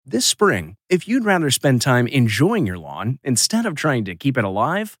This spring, if you'd rather spend time enjoying your lawn instead of trying to keep it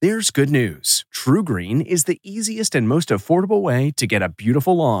alive, there's good news. True Green is the easiest and most affordable way to get a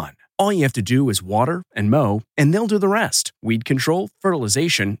beautiful lawn. All you have to do is water and mow, and they'll do the rest. Weed control,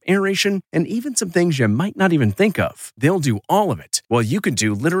 fertilization, aeration, and even some things you might not even think of. They'll do all of it, while you can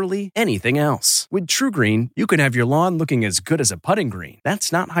do literally anything else. With True Green, you can have your lawn looking as good as a putting green.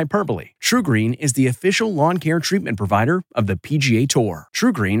 That's not hyperbole. True Green is the official lawn care treatment provider of the PGA Tour.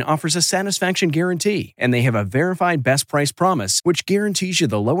 True Green offers a satisfaction guarantee, and they have a verified best price promise, which guarantees you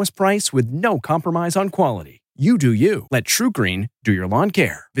the lowest price with no compromise on quality. You do you. Let True Green do your lawn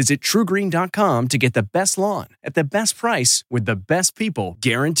care. Visit TrueGreen.com to get the best lawn at the best price with the best people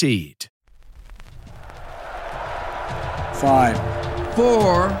guaranteed. 5,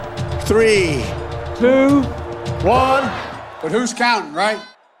 4, 3, 2, 1. But who's counting, right?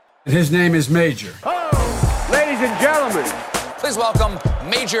 And his name is Major. Oh, ladies and gentlemen, please welcome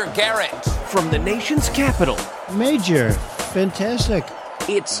Major Garrett. From the nation's capital. Major, fantastic.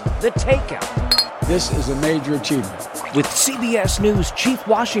 It's The Takeout. This is a major achievement. With CBS News Chief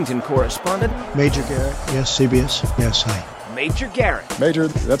Washington Correspondent Major Garrett, yes, CBS, yes, hi. Major Garrett. Major,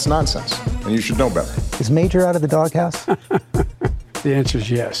 that's nonsense, and you should know better. Is Major out of the doghouse? The answer is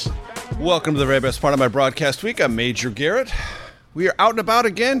yes. Welcome to the very best part of my broadcast week. I'm Major Garrett. We are out and about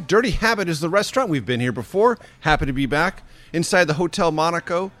again. Dirty Habit is the restaurant. We've been here before. Happy to be back inside the Hotel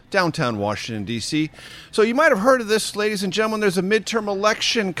Monaco, downtown Washington, D.C. So you might have heard of this, ladies and gentlemen. There's a midterm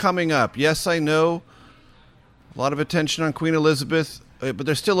election coming up. Yes, I know. A lot of attention on Queen Elizabeth, but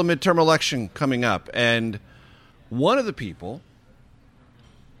there's still a midterm election coming up. And one of the people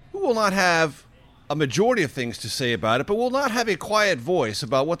who will not have a majority of things to say about it, but will not have a quiet voice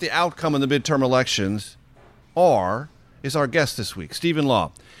about what the outcome in the midterm elections is our guest this week, Stephen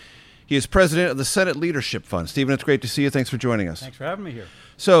Law. He is president of the Senate Leadership Fund. Stephen, it's great to see you. Thanks for joining us. Thanks for having me here.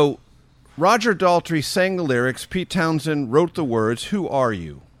 So, Roger Daltrey sang the lyrics. Pete Townsend wrote the words. Who are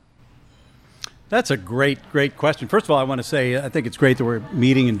you? That's a great question. First of all, I want to say I think it's great that we're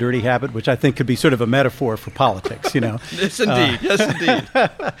meeting in Dirty Habit, which I think could be sort of a metaphor for politics, you know. Yes, indeed. Yes,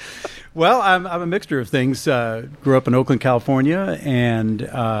 indeed. Well, I'm a mixture of things. Grew up in Oakland, California, and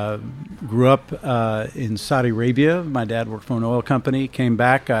grew up in Saudi Arabia. My dad worked for an oil company, came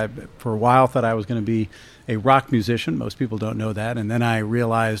back. I, for a while, thought I was going to be a rock musician. Most people don't know that. And then I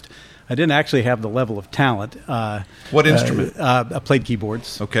realized I didn't actually have the level of talent. What instrument? I played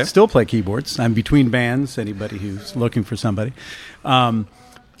keyboards. Okay. Still play keyboards. I'm between bands, anybody who's looking for somebody.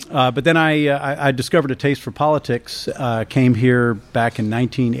 But then I discovered a taste for politics, came here back in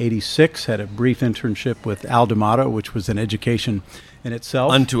 1986, had a brief internship with Al D'Amato, which was an education in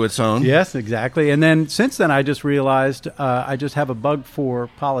itself. Unto its own. Yes, exactly. And then since then, I just realized I just have a bug for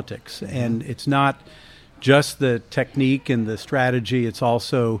politics. And it's not just the technique and the strategy. It's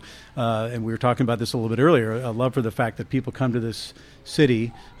also, and we were talking about this a little bit earlier, a love for the fact that people come to this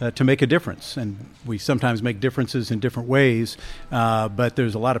city to make a difference. And we sometimes make differences in different ways, but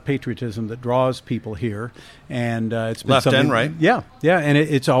there's a lot of patriotism that draws people here. And it's been left and right. Yeah. And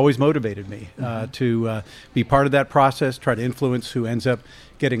it's always motivated me to be part of that process, try to influence who ends up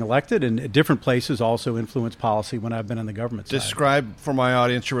getting elected, and at different places also influence policy when I've been on the government side. Describe for my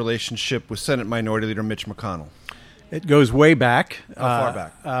audience your relationship with Senate Minority Leader Mitch McConnell. It goes way back. How far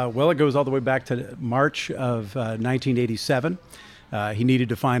back? Well, it goes all the way back to March of 1987. He needed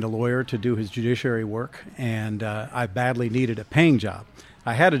to find a lawyer to do his judiciary work, and I badly needed a paying job.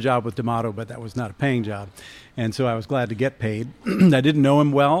 I had a job with D'Amato, but that was not a paying job, and so I was glad to get paid. I didn't know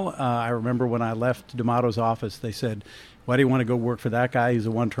him well. I remember when I left D'Amato's office, they said, "Why do you want to go work for that guy? He's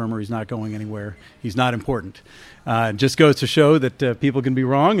a one-termer. He's not going anywhere. He's not important." It just goes to show that people can be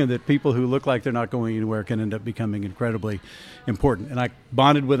wrong, and that people who look like they're not going anywhere can end up becoming incredibly important. And I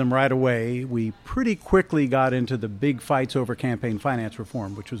bonded with him right away. We pretty quickly got into the big fights over campaign finance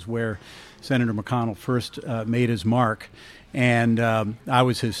reform, which was where Senator McConnell first made his mark. And I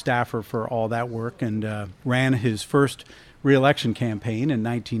was his staffer for all that work, and ran his first re-election campaign in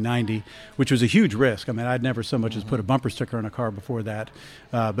 1990, which was a huge risk. I mean, I'd never so much as put a bumper sticker on a car before that,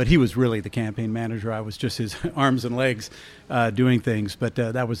 but he was really the campaign manager. I was just his arms and legs doing things, but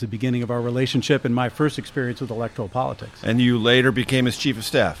that was the beginning of our relationship and my first experience with electoral politics. And you later became his chief of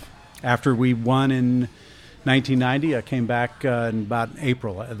staff? After we won in 1990, I came back in about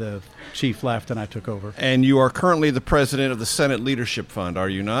April. The chief left and I took over. And you are currently the president of the Senate Leadership Fund, are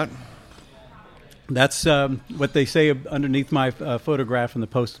you not? That's what they say underneath my photograph in the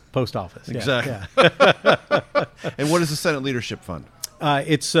post office. Exactly. Yeah. And what is the Senate Leadership Fund?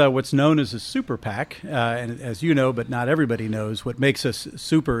 It's what's known as a super PAC, and as you know, but not everybody knows, what makes us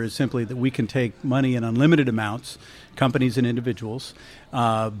super is simply that we can take money in unlimited amounts, companies and individuals.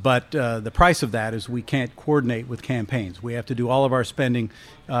 But the price of that is we can't coordinate with campaigns. We have to do all of our spending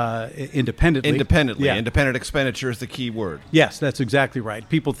independently. Yeah. Independent expenditure is the key word. Yes, that's exactly right.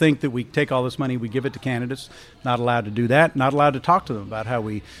 People think that we take all this money, we give it to candidates. Not allowed to do that. Not allowed to talk to them about how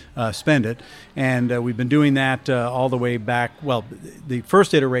we spend it. And we've been doing that all the way back. Well, the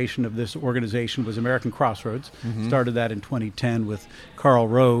first iteration of this organization was American Crossroads. Started that in 2010 with Karl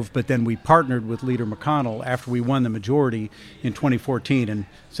Rove, but then we partnered with Leader McConnell after we won the majority in 2014, and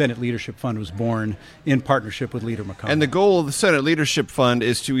Senate Leadership Fund was born in partnership with Leader McConnell. And the goal of the Senate Leadership Fund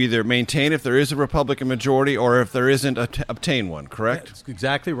is to either maintain, if there is a Republican majority, or if there isn't, obtain one, correct? That's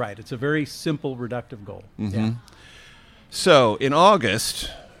exactly right. It's a very simple, reductive goal. Yeah. So, in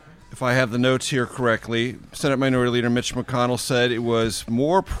August, if I have the notes here correctly, Senate Minority Leader Mitch McConnell said it was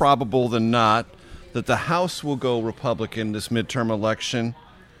more probable than not that the House will go Republican this midterm election.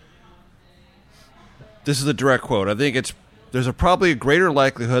 This is a direct quote. I think there's probably a greater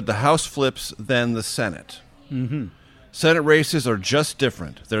likelihood the House flips than the Senate. Senate races are just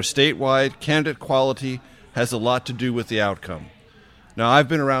different. They're statewide. Candidate quality has a lot to do with the outcome. Now, I've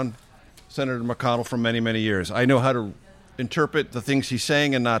been around Senator McConnell for many, many years. I know how to interpret the things he's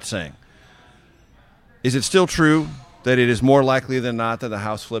saying and not saying. Is it still true that it is more likely than not that the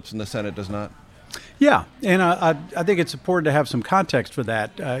House flips and the Senate does not? Yeah, and I think it's important to have some context for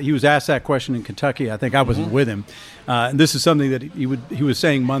that. He was asked that question in Kentucky. I think I wasn't with him. And this is something that he was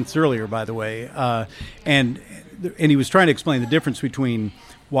saying months earlier, by the way. And he was trying to explain the difference between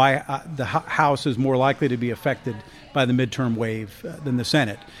why the House is more likely to be affected by the midterm wave than the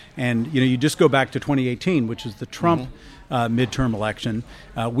Senate. And, you just go back to 2018, which is the Trump midterm election.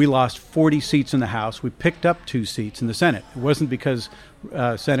 We lost 40 seats in the House. We picked up 2 seats in the Senate. It wasn't because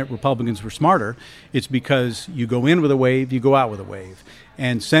Senate Republicans were smarter. It's because you go in with a wave, you go out with a wave.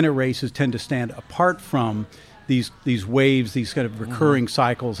 And Senate races tend to stand apart from these waves, these kind of recurring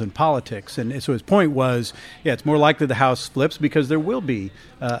cycles in politics. And so his point was, it's more likely the House flips because there will be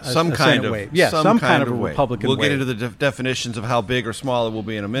some kind of wave. Yeah, some kind of a wave. Republican wave. We'll get wave. into the definitions of how big or small it will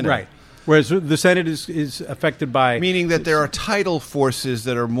be in a minute. Right. Whereas the Senate is affected by... Meaning that there are tidal forces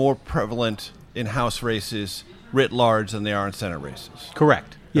that are more prevalent in House races writ large than they are in Senate races.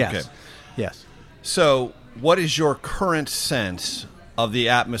 Correct. Yes. Okay. Yes. So what is your current sense of the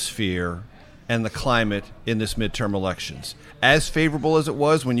atmosphere and the climate in this midterm elections? As favorable as it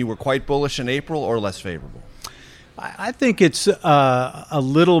was when you were quite bullish in April, or less favorable? I think it's a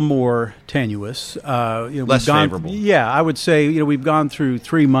little more tenuous. Less favorable. Yeah, I would say we've gone through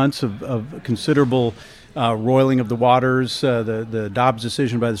 3 months of considerable roiling of the waters, the Dobbs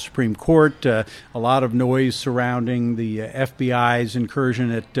decision by the Supreme Court, a lot of noise surrounding the FBI's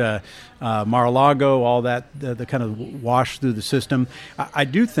incursion at Mar-a-Lago, all that, the kind of wash through the system. I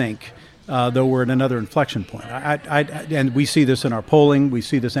do think... though we're at another inflection point. And we see this in our polling. We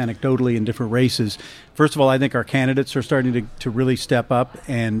see this anecdotally in different races. First of all, I think our candidates are starting to really step up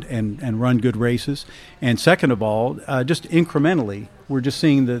and run good races. And second of all, just incrementally, we're just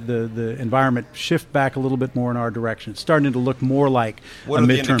seeing the environment shift back a little bit more in our direction. It's starting to look more like a midterm cycle. What are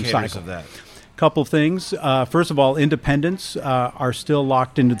the indicators of that? Couple things. First of all, independents are still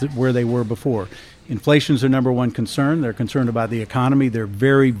locked into where they were before. Inflation's their number one concern. They're concerned about the economy. They're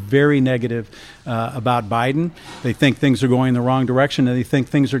very, very negative about Biden. They think things are going in the wrong direction, and they think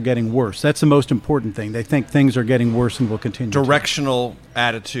things are getting worse. That's the most important thing. They think things are getting worse and will continue. Directional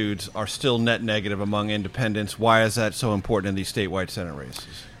attitudes are still net negative among independents. Why is that so important in these statewide Senate races?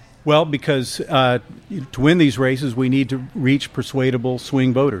 Well, because to win these races, we need to reach persuadable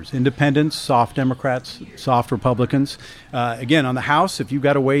swing voters. Independents, soft Democrats, soft Republicans. Again, on the House, if you've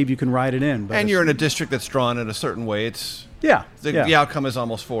got a wave, you can ride it in. But and you're in a district that's drawn in a certain way. It's the outcome is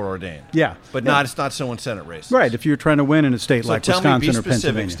almost foreordained. Yeah. But it's not so in Senate races. Right, if you're trying to win in a state like Wisconsin or Pennsylvania. So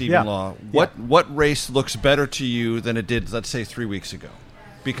tell me, be specific, Stephen Law. What race looks better to you than it did, let's say, 3 weeks ago?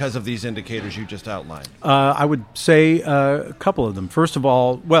 Because of these indicators you just outlined? I would say a couple of them. First of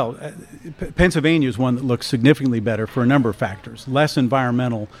all, Pennsylvania is one that looks significantly better for a number of factors. Less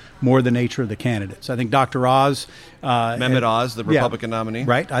environmental, more the nature of the candidates. I think Dr. Oz... Mehmet Oz, the Republican nominee?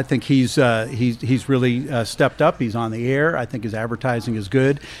 Right. I think he's really stepped up. He's on the air. I think his advertising is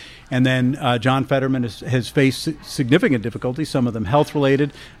good. And then John Fetterman has faced significant difficulties, some of them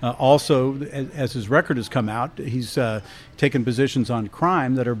health-related. Also, as his record has come out, he's taken positions on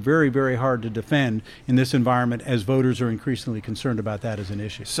crime that are very, very hard to defend in this environment, as voters are increasingly concerned about that as an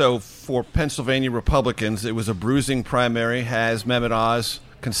issue. So for Pennsylvania Republicans, it was a bruising primary. Has Mehmet Oz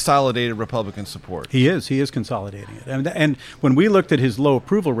consolidated Republican support? He is consolidating it. And when we looked at his low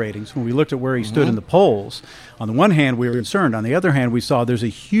approval ratings, when we looked at where he stood in the polls, on the one hand we were concerned. On the other hand, we saw there's a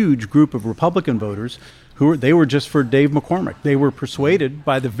huge group of Republican voters they were just for Dave McCormick. They were persuaded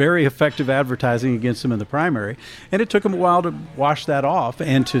by the very effective advertising against him in the primary, and it took him a while to wash that off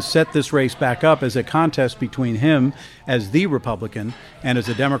and to set this race back up as a contest between him as the Republican and as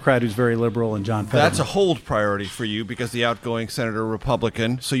a Democrat who's very liberal and John Fetterman. That's a hold priority for you because the outgoing senator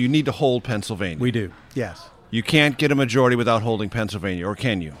Republican, so you need to hold Pennsylvania. We do, yes. You can't get a majority without holding Pennsylvania, or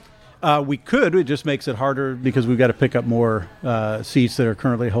can you? We could. It just makes it harder because we've got to pick up more seats that are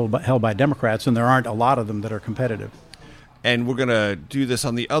currently held by Democrats, and there aren't a lot of them that are competitive. And we're going to do this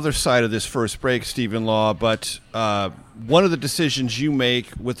on the other side of this first break, Stephen Law, but one of the decisions you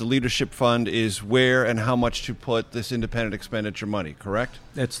make with the Leadership Fund is where and how much to put this independent expenditure money, correct?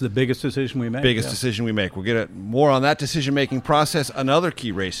 That's the biggest decision we make. Decision we make. We'll get more on that decision-making process and other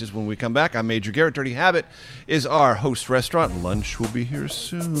key races when we come back. I'm Major Garrett. Dirty Habit is our host restaurant. Lunch will be here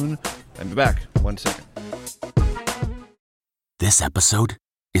soon. I'll be back. 1 second. This episode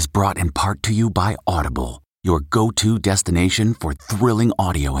is brought in part to you by Audible, your go-to destination for thrilling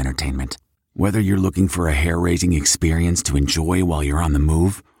audio entertainment. Whether you're looking for a hair-raising experience to enjoy while you're on the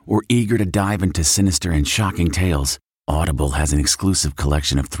move or eager to dive into sinister and shocking tales, Audible has an exclusive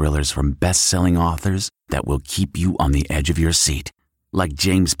collection of thrillers from best-selling authors that will keep you on the edge of your seat. Like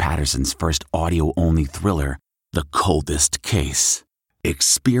James Patterson's first audio-only thriller, The Coldest Case.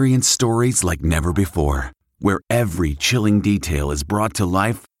 Experience stories like never before, where every chilling detail is brought to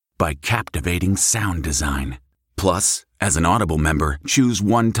life by captivating sound design. Plus, as an Audible member, choose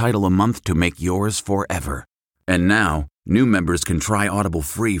one title a month to make yours forever. And now, new members can try Audible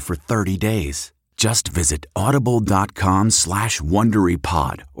free for 30 days. Just visit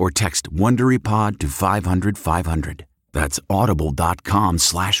audible.com/WonderyPod or text WonderyPod to 500-500. That's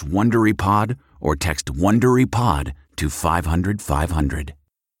audible.com/WonderyPod or text WonderyPod to 500-500.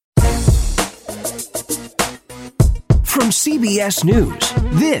 From CBS News,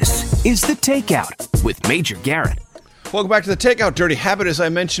 this is The Takeout with Major Garrett. Welcome back to The Takeout. Dirty Habit, as I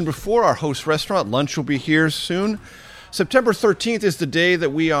mentioned before, our host restaurant. Lunch will be here soon. September 13th is the day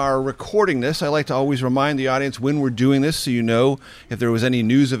that we are recording this. I like to always remind the audience when we're doing this so you know if there was any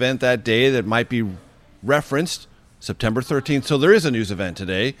news event that day that might be referenced. September 13th. So there is a news event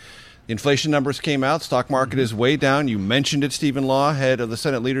today. The inflation numbers came out. Stock market is way down. You mentioned it, Stephen Law, head of the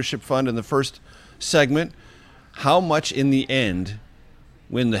Senate Leadership Fund, in the first segment. How much in the end,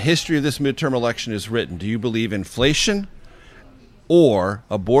 when the history of this midterm election is written, do you believe inflation or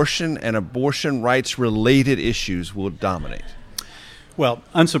abortion and abortion rights related issues will dominate? Well,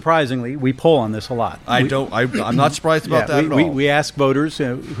 unsurprisingly, we poll on this a lot. I'm not surprised about that at all. We ask voters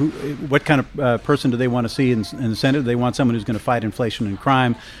what kind of person do they want to see in the Senate. Do they want someone who's going to fight inflation and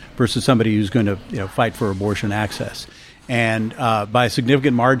crime versus somebody who's going to fight for abortion access. And by a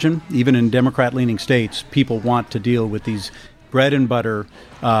significant margin, even in Democrat-leaning states, people want to deal with these bread and butter,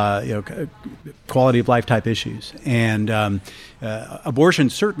 quality of life type issues. And abortion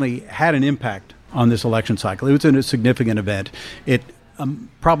certainly had an impact on this election cycle. It was a significant event. It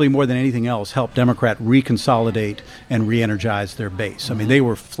probably more than anything else helped Democrat reconsolidate and re-energize their base. I mean, they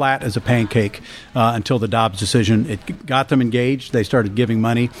were flat as a pancake until the Dobbs decision. It got them engaged. They started giving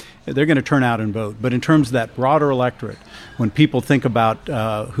money. They're going to turn out and vote. But in terms of that broader electorate, when people think about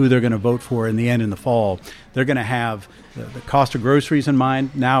who they're going to vote for in the end in the fall, they're going to have the cost of groceries in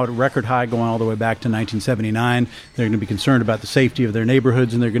mind, now at a record high going all the way back to 1979. They're going to be concerned about the safety of their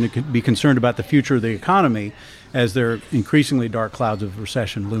neighborhoods, and they're going to be concerned about the future of the economy as there are increasingly dark clouds of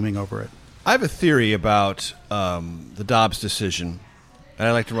recession looming over it. I have a theory about the Dobbs decision, and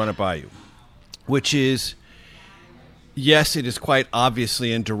I'd like to run it by you, which is, yes, it is quite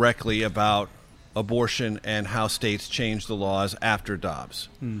obviously and directly about abortion and how states changed the laws after Dobbs.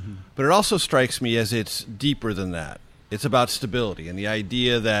 Mm-hmm. But it also strikes me as it's deeper than that. It's about stability and the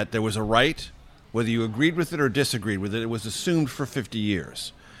idea that there was a right, whether you agreed with it or disagreed with it, it was assumed for 50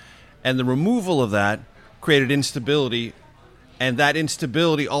 years. And the removal of that created instability, and that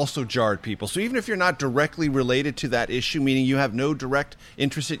instability also jarred people. So even if you're not directly related to that issue, meaning you have no direct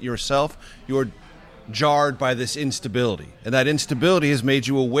interest in it yourself, you're jarred by this instability. And that instability has made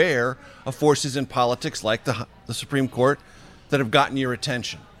you aware of forces in politics like the Supreme Court that have gotten your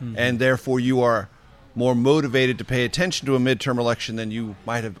attention. Mm-hmm. And therefore you are more motivated to pay attention to a midterm election than you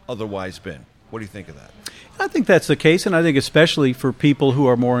might have otherwise been. What do you think of that? I think that's the case, and I think especially for people who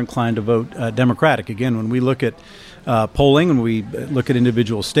are more inclined to vote Democratic. Again, when we look at polling and we look at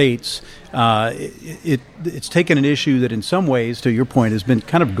individual states, it's taken an issue that in some ways, to your point, has been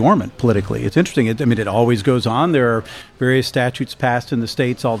kind of dormant politically. It's interesting. It always goes on. There are various statutes passed in the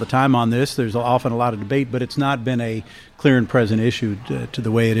states all the time on this. There's often a lot of debate, but it's not been a clear and present issue to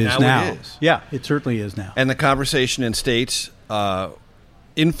the way it is now. It is. Yeah, it certainly is now. And the conversation in states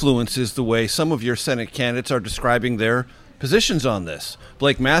influences the way some of your Senate candidates are describing their positions on this.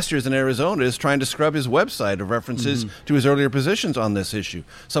 Blake Masters in Arizona is trying to scrub his website of references to his earlier positions on this issue.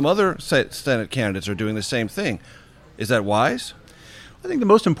 Some other Senate candidates are doing the same thing. Is that wise? I think the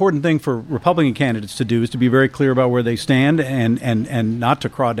most important thing for Republican candidates to do is to be very clear about where they stand and not to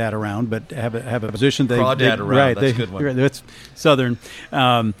crawdad around, but have a position. Crawdad around, right, that's a good one. That's Southern.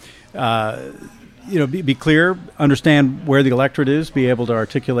 Be clear, understand where the electorate is, be able to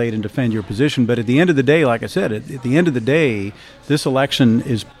articulate and defend your position. But at the end of the day, like I said, at the end of the day, this election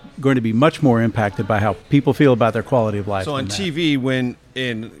is going to be much more impacted by how people feel about their quality of life. So on TV, when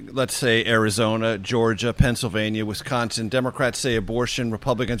in, let's say, Arizona, Georgia, Pennsylvania, Wisconsin, Democrats say abortion,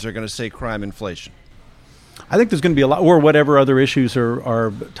 Republicans are going to say crime, inflation. I think there's going to be a lot, or whatever other issues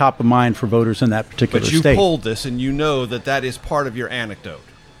are top of mind for voters in that particular state. But you polled this, and you know that is part of your anecdote.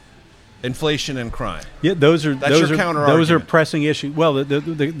 Inflation and crime. Yeah, those are pressing issues. Well,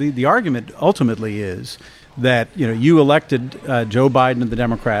 the argument ultimately is that you elected Joe Biden and the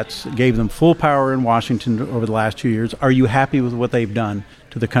Democrats, gave them full power in Washington over the last 2 years. Are you happy with what they've done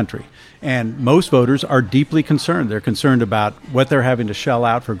to the country? And most voters are deeply concerned. They're concerned about what they're having to shell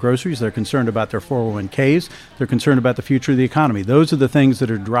out for groceries. They're concerned about their 401ks. They're concerned about the future of the economy. Those are the things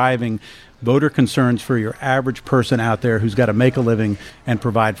that are driving voter concerns for your average person out there who's got to make a living and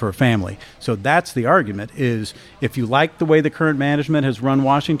provide for a family. So that's the argument, is if you like the way the current management has run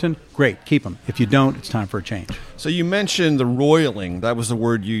Washington, great, keep them. If you don't, it's time for a change. So you mentioned the roiling. That was the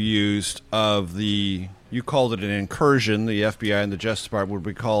word you used of you called it an incursion. The FBI and the Justice Department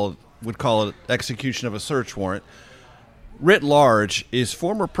would call it execution of a search warrant. Writ large, is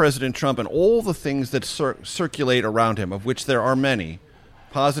former President Trump and all the things that circulate around him, of which there are many,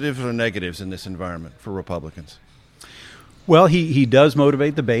 positives or negatives in this environment for Republicans? Well, he does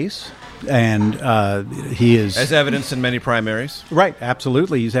motivate the base, and he is... As evidenced in many primaries. Right,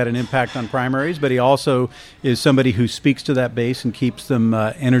 absolutely. He's had an impact on primaries, but he also is somebody who speaks to that base and keeps them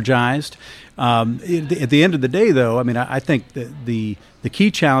energized. At the end of the day, though, I mean, I think that the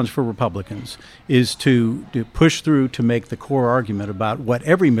key challenge for Republicans is to push through to make the core argument about what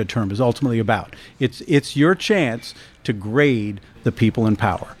every midterm is ultimately about. It's your chance to grade the people in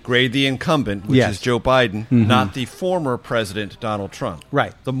power. Grade the incumbent, which is Joe Biden, not the former president, Donald Trump.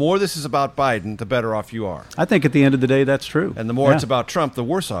 Right. The more this is about Biden, the better off you are. I think at the end of the day, that's true. And the more it's about Trump, the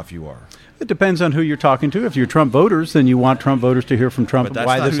worse off you are. It depends on who you're talking to. If you're Trump voters, then you want Trump voters to hear from Trump but that's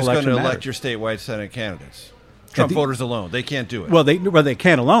why not this who's election going to matters. elect your statewide Senate candidates. Trump voters alone. They can't do it. Well, they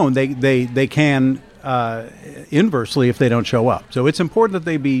can't alone. They can inversely if they don't show up. So it's important that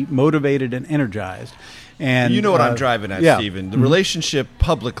they be motivated and energized. And you know what I'm driving at, yeah. Stephen. The relationship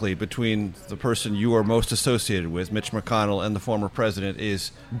publicly between the person you are most associated with, Mitch McConnell, and the former president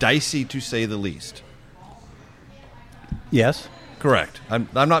is dicey, to say the least. Yes. Correct. I'm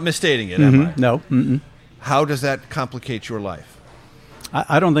not misstating it, am I? No. How does that complicate your life?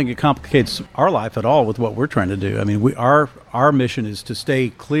 I don't think it complicates our life at all with what we're trying to do. I mean, our mission is to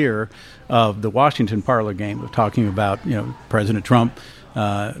stay clear of the Washington parlor game of talking about President Trump,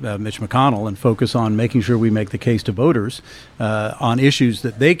 Mitch McConnell, and focus on making sure we make the case to voters on issues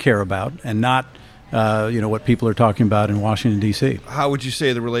that they care about, and not what people are talking about in Washington, D.C. How would you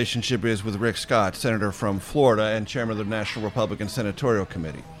say the relationship is with Rick Scott, senator from Florida and chairman of the National Republican Senatorial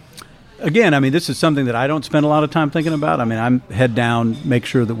Committee? Again, I mean, this is something that I don't spend a lot of time thinking about. I mean, I'm head down, make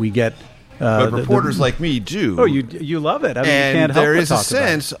sure that we get... but reporters like me do. Oh, you love it. I mean, and you can't help there but is a talk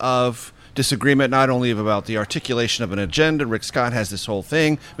sense of disagreement, not only about the articulation of an agenda. Rick Scott has this whole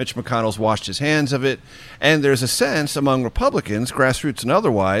thing. Mitch McConnell's washed his hands of it. And there's a sense among Republicans, grassroots and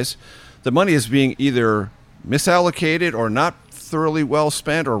otherwise, the money is being either misallocated or not thoroughly well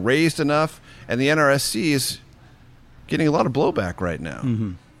spent or raised enough. And the NRSC is getting a lot of blowback right now.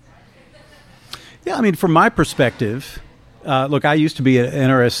 Mm-hmm. Yeah, I mean, from my perspective, look, I used to be an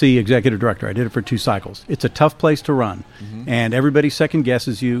NRSC executive director. I did it for 2 cycles. It's a tough place to run, and everybody second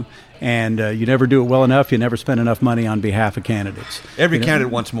guesses you, and you never do it well enough. You never spend enough money on behalf of candidates. Every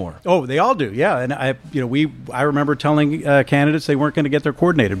candidate wants more. Oh, they all do, yeah. And I remember telling candidates they weren't going to get their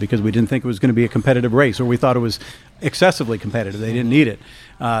coordinator because we didn't think it was going to be a competitive race, or we thought it was excessively competitive. They didn't need it.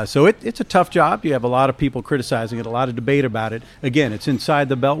 So it's a tough job. You have a lot of people criticizing it, a lot of debate about it. Again, it's inside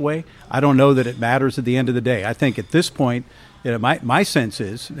the Beltway. I don't know that it matters at the end of the day. I think at this point, my sense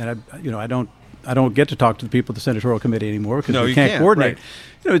is, and I don't get to talk to the people at the Senatorial Committee anymore because we can't coordinate.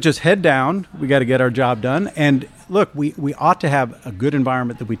 Right. Just head down. We got to get our job done. And look, we ought to have a good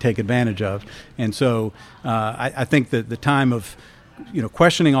environment that we take advantage of. And so I think that the time of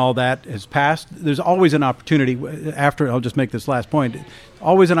questioning all that has passed. There's always an opportunity after. I'll just make this last point.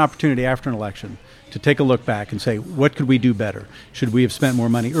 Always an opportunity after an election to take a look back and say, what could we do better? Should we have spent more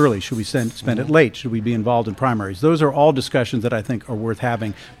money early? Should we spend it late? Should we be involved in primaries? Those are all discussions that I think are worth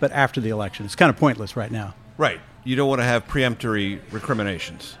having, but after the election. It's kind of pointless right now. Right. You don't want to have preemptory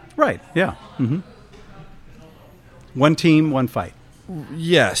recriminations. Right, yeah. Mm-hmm. One team, one fight.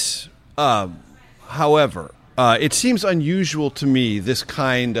 Yes. However, it seems unusual to me, this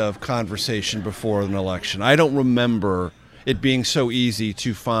kind of conversation before an election. I don't remember it being so easy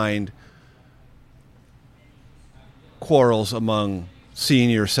to find quarrels among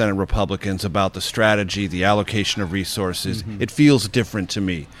senior Senate Republicans about the strategy, the allocation of resources. Mm-hmm. It feels different to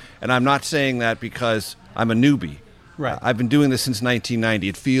me. And I'm not saying that because I'm a newbie. Right. I've been doing this since 1990.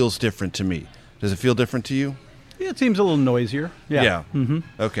 It feels different to me. Does it feel different to you? Yeah, it seems a little noisier. Yeah. Mm-hmm.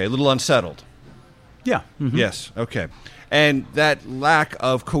 Okay, a little unsettled. Yeah. Mm-hmm. Yes, okay. And that lack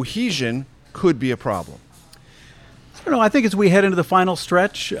of cohesion could be a problem. I don't know. I think as we head into the final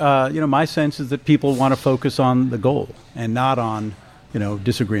stretch, my sense is that people want to focus on the goal and not on,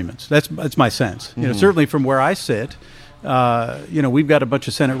 disagreements. That's my sense. Mm-hmm. Certainly from where I sit, we've got a bunch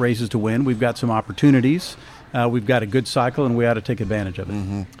of Senate races to win. We've got some opportunities. We've got a good cycle, and we ought to take advantage of it.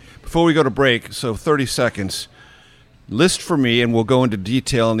 Mm-hmm. Before we go to break, so 30 seconds, list for me, and we'll go into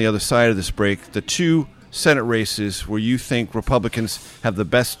detail on the other side of this break, the 2 Senate races where you think Republicans have the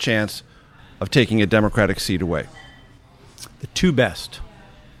best chance of taking a Democratic seat away. The 2 best: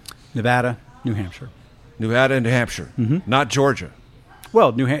 Nevada, New Hampshire. Nevada and New Hampshire, not Georgia.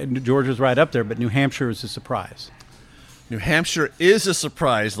 Well, Georgia's right up there, but New Hampshire is a surprise. New Hampshire is a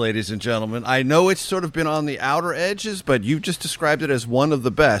surprise, ladies and gentlemen. I know it's sort of been on the outer edges, but you've just described it as one of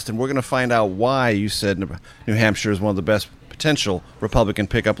the best, and we're going to find out why you said New Hampshire is one of the best potential Republican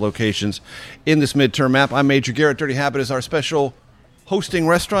pickup locations in this midterm map. I'm Major Garrett. Dirty Habit is our special hosting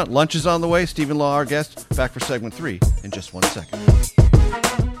restaurant. Lunch is on the way. Stephen Law, our guest. Back for segment 3 in just 1 second.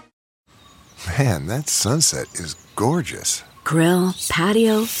 Man, that sunset is gorgeous. Grill,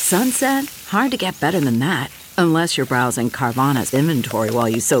 patio, sunset. Hard to get better than that. Unless you're browsing Carvana's inventory while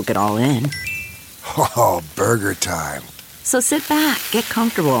you soak it all in. Oh, burger time. So sit back, get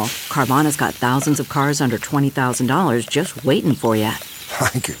comfortable. Carvana's got thousands of cars under $20,000 just waiting for you.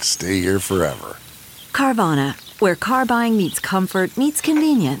 I could stay here forever. Carvana, where car buying meets comfort meets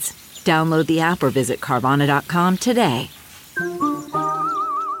convenience. Download the app or visit Carvana.com today.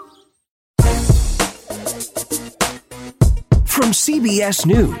 From CBS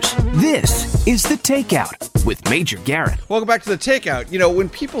News, this is The Takeout with Major Garrett. Welcome back to The Takeout. When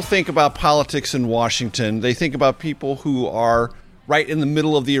people think about politics in Washington, they think about people who are right in the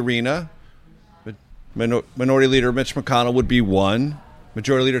middle of the arena. Minority Leader Mitch McConnell would be one.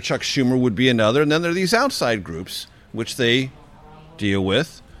 Majority Leader Chuck Schumer would be another. And then there are these outside groups, which they deal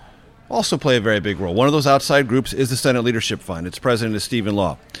with, also play a very big role. One of those outside groups is the Senate Leadership Fund. Its president is Stephen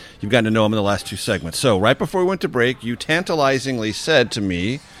Law. You've gotten to know him in the last 2 segments. So right before we went to break, you tantalizingly said to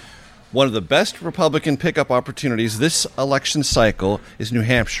me, one of the best Republican pickup opportunities this election cycle is New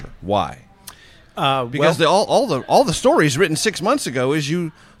Hampshire. Why? Because all the stories written 6 months ago is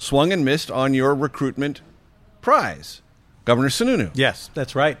you swung and missed on your recruitment prize, Governor Sununu. Yes,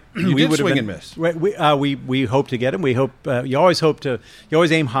 that's right. You did swing and miss. We hope to get him. We hope you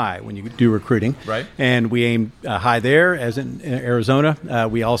always aim high when you do recruiting, right? And we aim high there, as in Arizona.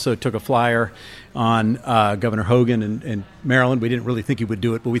 We also took a flyer on Governor Hogan in Maryland. We didn't really think he would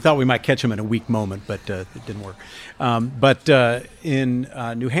do it, but we thought we might catch him in a weak moment, but it didn't work. But in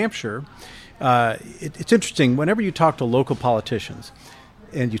New Hampshire, it's interesting. Whenever you talk to local politicians,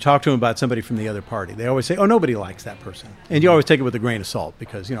 and you talk to them about somebody from the other party, they always say, oh, nobody likes that person. And you always take it with a grain of salt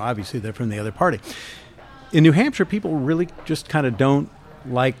because, obviously they're from the other party. In New Hampshire, people really just kind of don't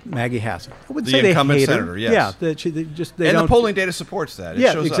like Maggie Hassan. I wouldn't say they hate her. The incumbent senator, yes. Yeah. And the polling data supports that.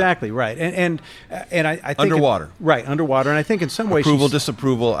 It shows exactly, up. Right. And I think... Underwater. Underwater. And I think in some ways... Approval,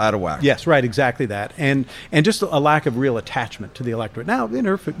 disapproval, out of whack. Yes, right, exactly that. And just a lack of real attachment to the electorate. Now,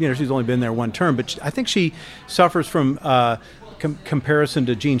 she's only been there 1 term, but I think she suffers from... comparison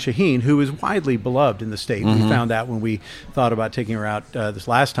to Jean Shaheen, who is widely beloved in the state. Mm-hmm. We found that when we thought about taking her out this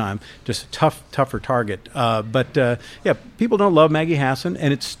last time. Just a tougher target. But people don't love Maggie Hassan,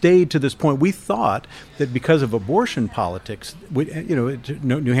 and it stayed to this point. We thought that because of abortion politics,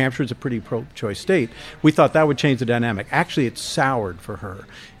 New Hampshire is a pretty pro-choice state. We thought that would change the dynamic. Actually, it's soured for her.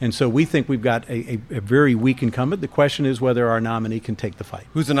 And so we think we've got a very weak incumbent. The question is whether our nominee can take the fight.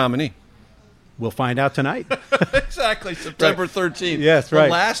 Who's the nominee? We'll find out tonight. Exactly, September 13th. Yes, right.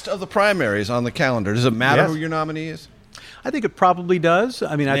 The last of the primaries on the calendar. Does it matter who your nominee is? I think it probably does.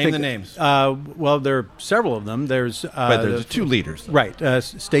 I mean, I think the names. Well, there are several of them. There's but there's two leaders, though. Right?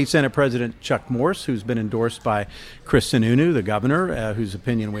 State Senate President Chuck Morse, who's been endorsed by Chris Sununu, the governor, whose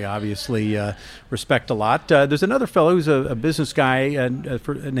opinion we obviously respect a lot. There's another fellow who's a business guy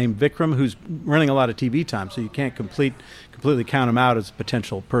named Vikram, who's running a lot of TV time, so you can't completely count him out as a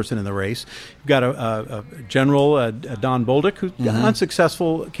potential person in the race. You've got a General Don Bolduc, who's an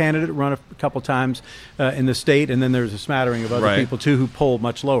unsuccessful candidate, run a couple times in the state, and then there's a smattering of other people, too, who poll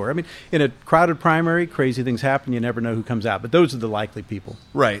much lower. I mean, in a crowded primary, crazy things happen. You never know who comes out, but those are the likely people.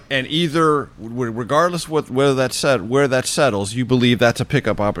 Right, and either, regardless where that settles, you believe that's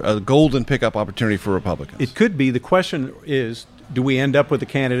a golden pickup opportunity for Republicans. It could be. The question is, do we end up with a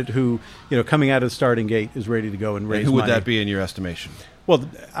candidate who, coming out of the starting gate is ready to go and raise money? Who would that be in your estimation? Well,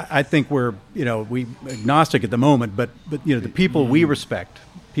 I think we're, we agnostic at the moment, but the people we respect,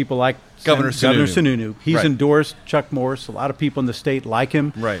 people like Governor Sununu. He's endorsed Chuck Morse. A lot of people in the state like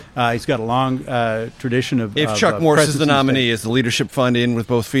him. Right. He's got a long tradition of. If Chuck Morse is the nominee, is the leadership fund in with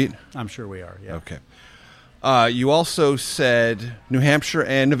both feet? I'm sure we are. Yeah. Okay. You also said New Hampshire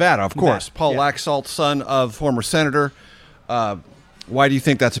and Nevada, of course. Paul Laxalt, son of former senator. Why do you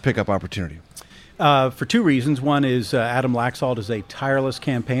think that's a pickup opportunity? For two reasons. One is Adam Laxalt is a tireless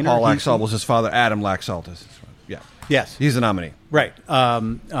campaigner. Paul Laxalt was his father. Adam Laxalt is his father. Yeah. Yes. He's the nominee. Right.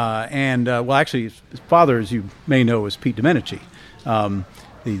 Actually, his father, as you may know, is Pete Domenici,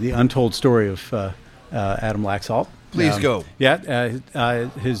 the untold story of Adam Laxalt. Please go.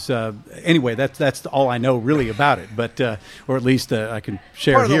 Anyway, that's all I know really about it, but or at least I can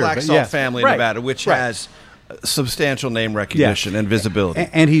share part here. Part of the Laxalt family in Nevada, which has substantial name recognition and visibility.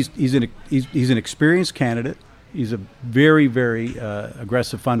 And he's an experienced candidate. He's a very, very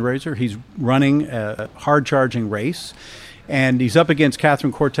aggressive fundraiser. He's running a hard-charging race, and he's up against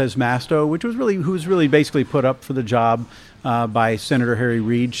Catherine Cortez Masto, who was really basically put up for the job by Senator Harry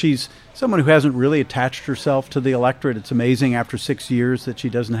Reid. She's someone who hasn't really attached herself to the electorate. It's amazing after 6 years that she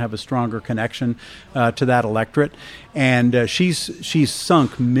doesn't have a stronger connection to that electorate. And she's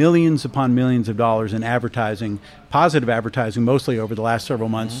sunk millions upon millions of dollars in advertising, positive advertising, mostly over the last several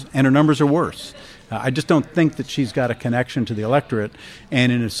months, and her numbers are worse. I just don't think that she's got a connection to the electorate.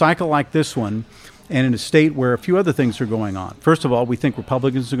 And in a cycle like this one, and in a state where a few other things are going on. First of all, we think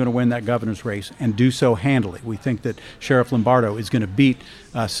Republicans are going to win that governor's race and do so handily. We think that Sheriff Lombardo is going to beat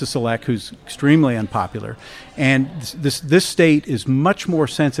Sisolak, who's extremely unpopular. And this state is much more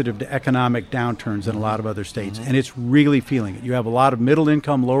sensitive to economic downturns than a lot of other states, and it's really feeling it. You have a lot of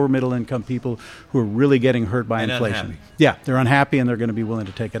middle-income, lower-middle-income people who are really getting hurt by inflation. Unhappy. Yeah, they're unhappy, and they're going to be willing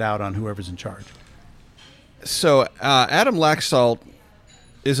to take it out on whoever's in charge. So Adam Laxalt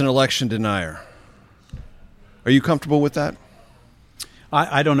is an election denier. Are you comfortable with that?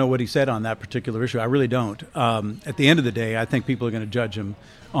 I don't know what he said on that particular issue. I really don't. At the end of the day, I think people are going to judge him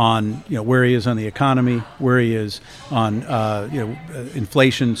on where he is on the economy, where he is on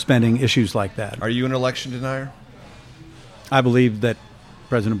inflation, spending, issues like that. Are you an election denier? I believe that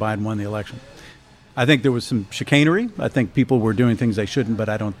President Biden won the election. I think there was some chicanery. I think people were doing things they shouldn't, but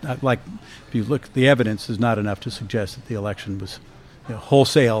if you look, the evidence is not enough to suggest that the election was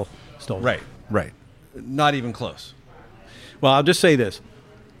wholesale stolen. Right. Not even close. Well, I'll just say this.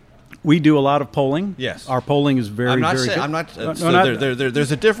 We do a lot of polling. Yes. Our polling is very good.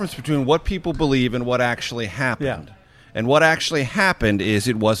 There's a difference between what people believe and what actually happened. Yeah. And what actually happened is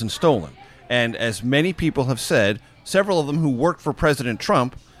it wasn't stolen. And as many people have said, several of them who worked for President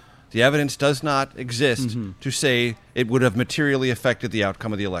Trump, the evidence does not exist to say it would have materially affected the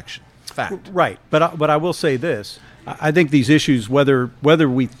outcome of the election. Fact. Right. But I will say this. I think these issues, whether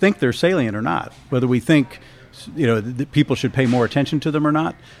we think they're salient or not, whether we think that people should pay more attention to them or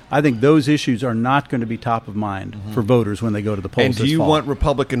not, I think those issues are not going to be top of mind for voters when they go to the polls this fall. And do you want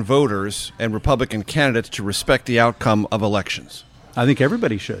Republican voters and Republican candidates to respect the outcome of elections? I think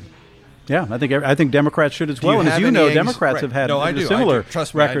everybody should. Yeah, I think Democrats should as well. And as you know, Democrats have had a similar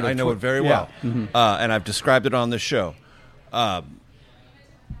Trust me, record. I know it very well. And I've described it on this show.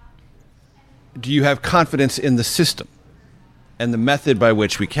 Do you have confidence in the system and the method by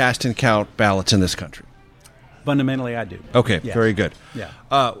which we cast and count ballots in this country? Fundamentally, I do. Okay, yes. Very good.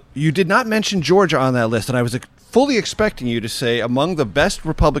 Yeah. You did not mention Georgia on that list, and I was fully expecting you to say among the best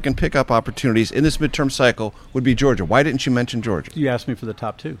Republican pickup opportunities in this midterm cycle would be Georgia. Why didn't you mention Georgia? You asked me for the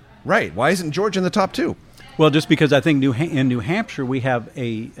top two. Right. Why isn't Georgia in the top two? Well, just because I think in New Hampshire we have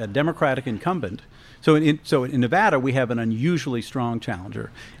a Democratic incumbent. So in Nevada, we have an unusually strong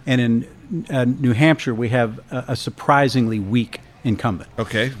challenger. And in New Hampshire, we have a surprisingly weak incumbent.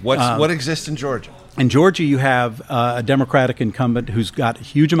 Okay. What exists in Georgia? In Georgia, you have a Democratic incumbent who's got a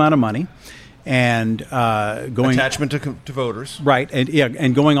huge amount of money. and going attachment to voters, right?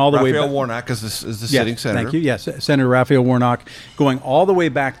 And going all the way. Raphael Warnock is the sitting senator. Thank you. Yes, Senator Raphael Warnock, going all the way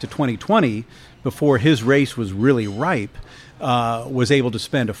back to 2020, before his race was really ripe, was able to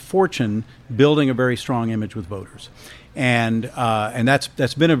spend a fortune building a very strong image with voters. And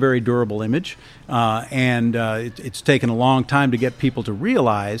that's been a very durable image, and it's taken a long time to get people to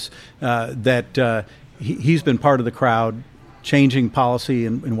realize that he's been part of the crowd changing policy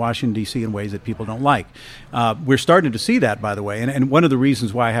in Washington, D.C. in ways that people don't like. We're starting to see that, by the way, and one of the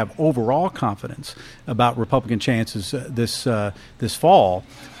reasons why I have overall confidence about Republican chances this fall.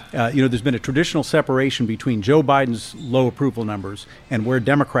 There's been a traditional separation between Joe Biden's low approval numbers and where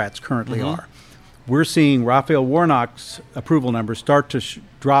Democrats currently are. We're seeing Raphael Warnock's approval numbers start to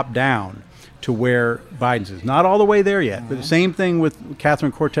drop down to where Biden's is. Not all the way there yet, but the same thing with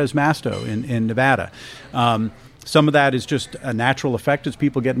Catherine Cortez Masto in Nevada. Some of that is just a natural effect as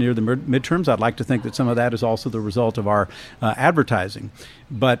people get near the midterms. I'd like to think that some of that is also the result of our advertising.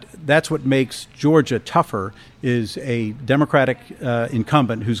 But that's what makes Georgia tougher, is a Democratic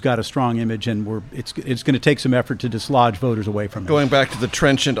incumbent who's got a strong image, and it's going to take some effort to dislodge voters away from him. Going back to the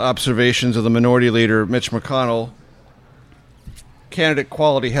trenchant observations of the minority leader, Mitch McConnell, candidate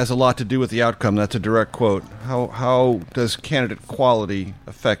quality has a lot to do with the outcome. That's a direct quote. How does candidate quality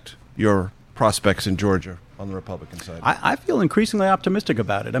affect your prospects in Georgia on the Republican side? I feel increasingly optimistic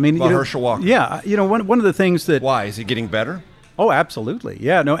about it. I mean, Herschel Walker. Yeah, one of the things that. Why is he getting better? Oh, absolutely.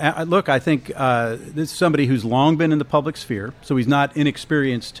 Yeah. No. Look, I think this is somebody who's long been in the public sphere, so he's not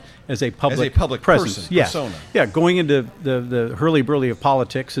inexperienced as a public presence. Person, persona. Yeah. Going into the hurly-burly of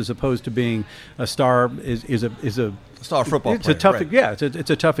politics as opposed to being a star is a star football player. It's a tough, right. Yeah, it's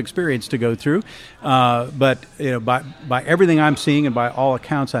a tough experience to go through. But by everything I'm seeing and by all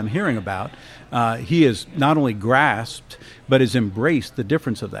accounts I'm hearing about, he has not only grasped but has embraced the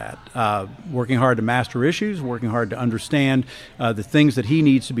difference of that. Working hard to master issues, working hard to understand the things that he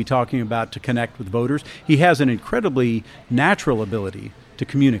needs to be talking about to connect with voters. He has an incredibly natural ability to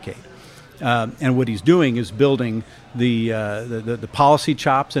communicate. And what he's doing is building the policy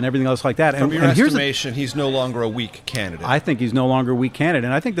chops and everything else like that. From your estimation, he's no longer a weak candidate. I think he's no longer a weak candidate.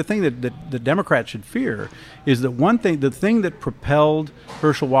 And I think the thing that the Democrats should fear is that the thing that propelled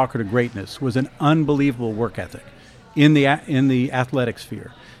Herschel Walker to greatness was an unbelievable work ethic in the athletic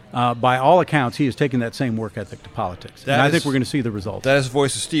sphere. By all accounts, he has taken that same work ethic to politics. And I think we're going to see the results. That is the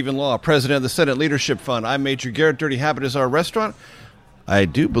voice of Stephen Law, president of the Senate Leadership Fund. I'm Major Garrett. Dirty Habit is our restaurant. I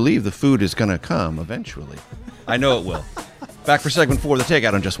do believe the food is going to come eventually. I know it will. Back for segment 4 of The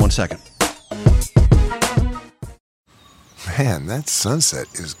Takeout in just 1 second. Man, that sunset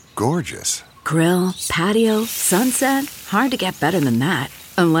is gorgeous. Grill, patio, sunset. Hard to get better than that.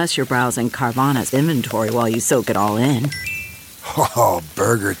 Unless you're browsing Carvana's inventory while you soak it all in. Oh,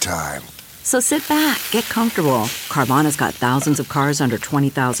 burger time. So sit back, get comfortable. Carvana's got thousands of cars under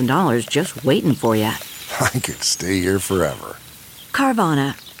 $20,000 just waiting for you. I could stay here forever.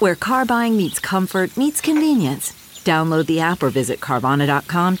 Carvana, where car buying meets comfort, meets convenience. Download the app or visit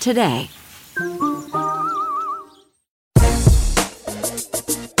Carvana.com today.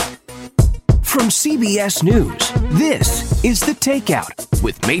 From CBS News, this is The Takeout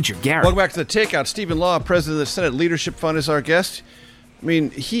with Major Garrett. Welcome back to The Takeout. Stephen Law, president of the Senate Leadership Fund, is our guest. I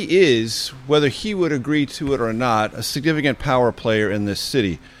mean, he is, whether he would agree to it or not, a significant power player in this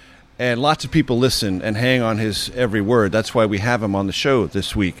city. And lots of people listen and hang on his every word. That's why we have him on the show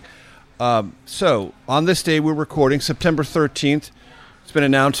this week. So, on this day, we're recording September 13th. It's been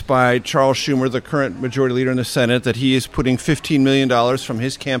announced by Charles Schumer, the current majority leader in the Senate, that he is putting $15 million from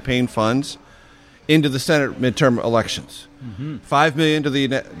his campaign funds into the Senate midterm elections. $5 million to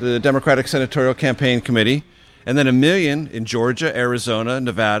the Democratic Senatorial Campaign Committee, and then $1 million in Georgia, Arizona,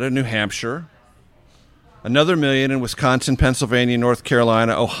 Nevada, New Hampshire. Another $1 million in Wisconsin, Pennsylvania, North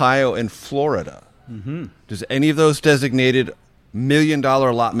Carolina, Ohio, and Florida. Does any of those designated $1 million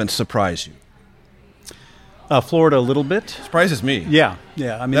allotments surprise you? Florida a little bit. Surprises me. Yeah.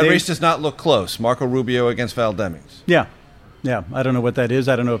 I mean, that race does not look close. Marco Rubio against Val Demings. Yeah. I don't know what that is.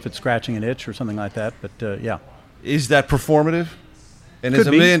 I don't know if it's scratching an itch or something like that. But yeah. Is that performative? And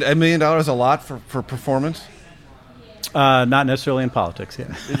Could is $1 million a lot for performance? Not necessarily in politics.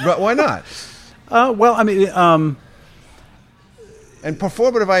 Yeah. Why not? Well, I mean, and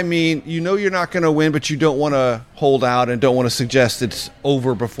performative, I mean, you're not going to win, but you don't want to hold out and don't want to suggest it's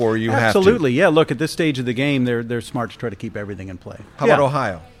over before you have to. Absolutely, yeah. Look, at this stage of the game, they're smart to try to keep everything in play. How about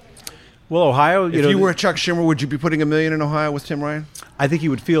Ohio? Well, Ohio, if you were Chuck Schumer, would you be putting $1 million in Ohio with Tim Ryan? I think he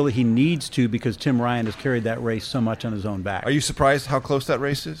would feel that he needs to because Tim Ryan has carried that race so much on his own back. Are you surprised how close that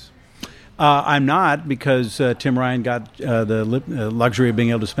race is? I'm not, because Tim Ryan got the luxury of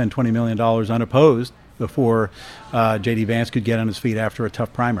being able to spend $20 million unopposed before J.D. Vance could get on his feet after a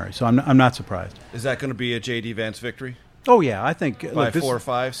tough primary. So I'm not surprised. Is that going to be a J.D. Vance victory? Oh, yeah. I think by 4,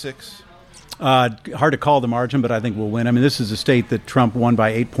 5, 6? Hard to call the margin, but I think we'll win. I mean, this is a state that Trump won by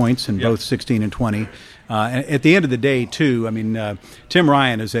 8 points in both 16 and 20. And at the end of the day, too, I mean, Tim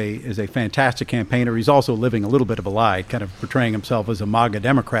Ryan is a fantastic campaigner. He's also living a little bit of a lie, kind of portraying himself as a MAGA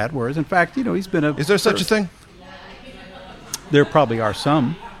Democrat, whereas, in fact, he's been a... Is there such a thing? There probably are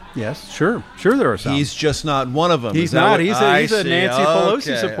some. Yes, sure there are some. He's just not one of them. He's not. He's a Nancy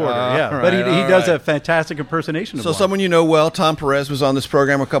Pelosi supporter. But he does a fantastic impersonation of one. So someone you know well, Tom Perez, was on this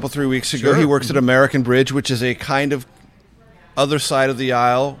program a couple 3 weeks ago. Sure. He works at American Bridge, which is a kind of other side of the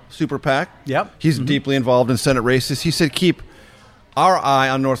aisle super PAC. Yep. He's deeply involved in Senate races. He said, keep our eye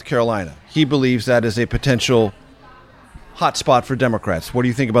on North Carolina. He believes that is a potential hot spot for Democrats. What do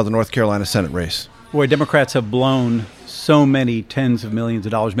you think about the North Carolina Senate race? Boy, Democrats have blown so many tens of millions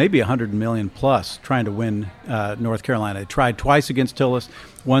of dollars, maybe $100 million plus, trying to win North Carolina. They tried twice against Tillis,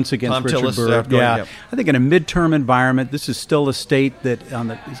 once against Tom Richard Tillis, Burr. Yep. I think in a midterm environment, this is still a state that is on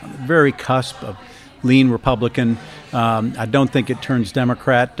the very cusp of lean Republican. I don't think it turns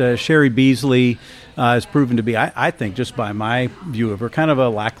Democrat. Sherry Beasley has proven to be, I think, just by my view of her, kind of a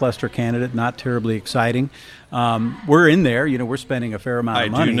lackluster candidate, not terribly exciting. We're in there. We're spending a fair amount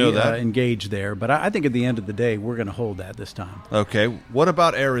of money engaged there. But I think at the end of the day, we're going to hold that this time. Okay. What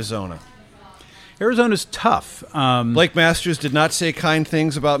about Arizona? Arizona's tough. Blake Masters did not say kind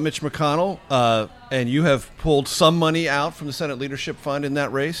things about Mitch McConnell, and you have pulled some money out from the Senate Leadership Fund in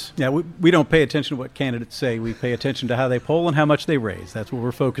that race? Yeah, we don't pay attention to what candidates say. We pay attention to how they poll and how much they raise. That's what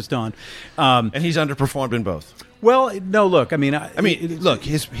we're focused on. And he's underperformed in both. Well, no, look, look,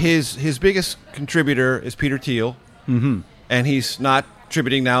 his biggest contributor is Peter Thiel, and he's not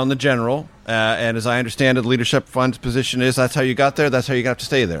contributing now in the general. And as I understand it, the Leadership Fund's position is that's how you got there, that's how you got to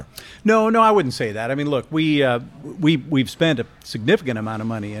stay there. No, I wouldn't say that. I mean, look, we've spent a significant amount of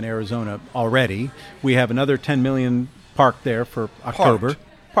money in Arizona already. We have another $10 million parked there for October.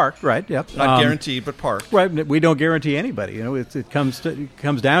 Parked, right? Yep. Not guaranteed, but parked. Right. We don't guarantee anybody. It comes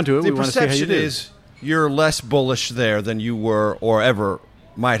down to it. The we want to see how you perception do. is you're less bullish there than you were or ever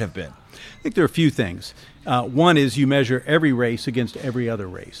might have been. I think there are a few things. One is you measure every race against every other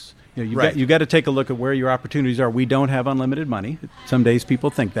race. You've got to take a look at where your opportunities are. We don't have unlimited money. Some days people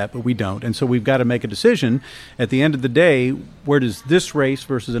think that, but we don't. And so we've got to make a decision at the end of the day, where does this race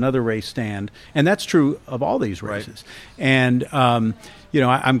versus another race stand? And that's true of all these races. Right. And,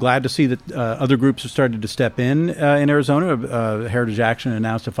 I'm glad to see that other groups have started to step in Arizona. Heritage Action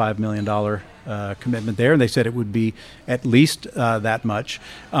announced a $5 million commitment there, and they said it would be at least that much.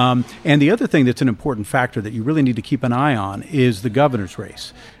 And the other thing that's an important factor that you really need to keep an eye on is the governor's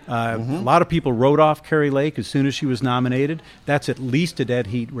race. A lot of people wrote off Kari Lake as soon as she was nominated. That's at least a dead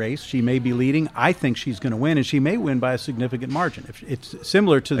heat race. She may be leading. I think she's going to win, and she may win by a significant margin. It's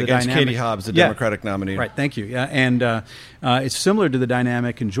similar to the against dynamic. Katie Hobbs, the Democratic nominee. Right, thank you. Yeah, and it's similar to the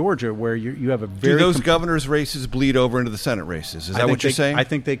dynamic in Georgia where you have a very... Do those governor's races bleed over into the Senate races? Is that what you're saying? I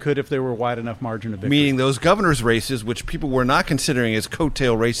think they could if there were a wide enough margin of victory. Meaning those governor's races, which people were not considering as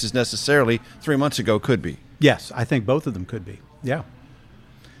coattail races necessarily 3 months ago, could be. Yes, I think both of them could be. Yeah.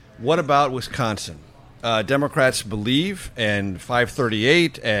 What about Wisconsin? Democrats believe, and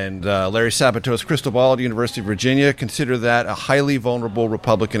 538 and Larry Sabato's crystal ball at the University of Virginia consider that a highly vulnerable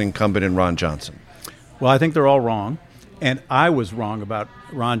Republican incumbent in Ron Johnson. Well, I think they're all wrong. And I was wrong about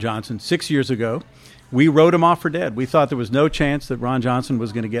Ron Johnson 6 years ago. We wrote him off for dead. We thought there was no chance that Ron Johnson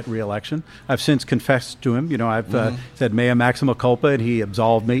was going to get re-election. I've since confessed to him. I've said mea maxima culpa, and he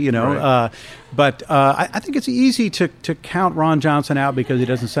absolved me. Right. But I think it's easy to count Ron Johnson out because he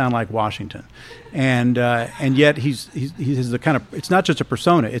doesn't sound like Washington, and yet he's the kind of, it's not just a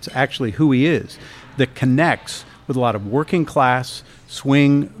persona; it's actually who he is that connects with a lot of working class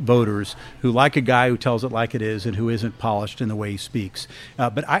swing voters who like a guy who tells it like it is and who isn't polished in the way he speaks.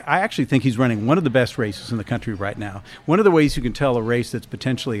 But I actually think he's running one of the best races in the country right now. One of the ways you can tell a race that's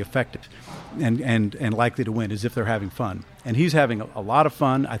potentially effective and likely to win is if they're having fun. And he's having a lot of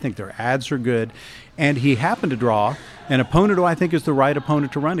fun. I think their ads are good. And he happened to draw an opponent who I think is the right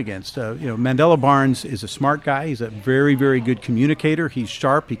opponent to run against. Mandela Barnes is a smart guy. He's a very, very good communicator. He's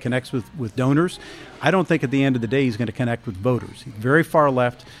sharp. He connects with donors. I don't think at the end of the day he's going to connect with voters. He's very far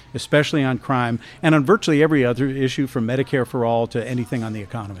left, especially on crime, and on virtually every other issue from Medicare for all to anything on the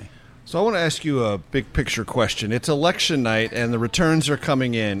economy. So I want to ask you a big picture question. It's election night and the returns are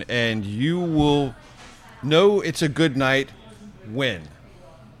coming in, and you will know it's a good night when?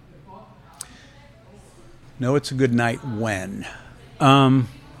 No, it's a good night when.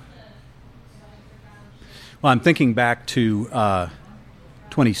 Well, I'm thinking back to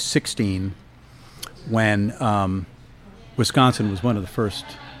 2016 when Wisconsin was one of the first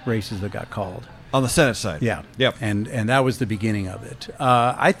races that got called. On the Senate side. Yeah. Yep. And that was the beginning of it.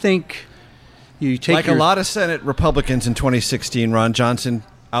 I think you take like a lot of Senate Republicans in 2016, Ron Johnson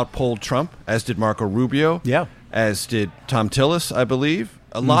outpolled Trump, as did Marco Rubio. Yeah. As did Tom Tillis, I believe.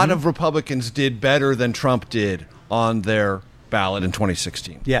 A lot of Republicans did better than Trump did on their ballot in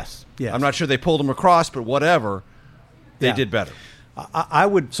 2016. Yes. I'm not sure they pulled them across, but whatever, they did better. I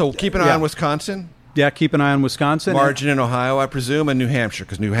would. So keep an eye on Wisconsin. Yeah, keep an eye on Wisconsin. Margin in Ohio, I presume, and New Hampshire,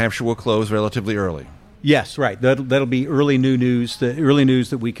 because New Hampshire will close relatively early. Yes, right. That'll be early news. The early news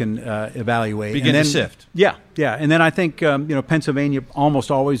that we can evaluate. Begin to sift. Yeah. And then I think Pennsylvania almost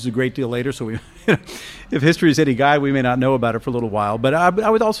always is a great deal later. So if history is any guide, we may not know about it for a little while. But I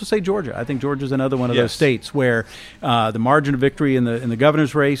would also say Georgia. I think Georgia is another one of those states where the margin of victory in the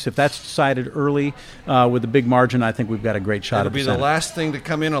governor's race, if that's decided early with a big margin, I think we've got a great shot. It'll be the last thing to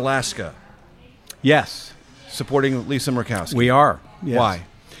come in Alaska. Yes. Supporting Lisa Murkowski. We are. Yes. Why?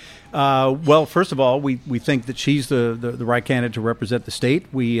 Well, first of all, we think that she's the right candidate to represent the state.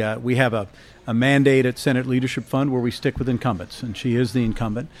 We have a mandate at Senate Leadership Fund where we stick with incumbents, and she is the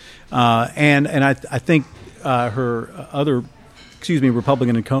incumbent. And I think her other,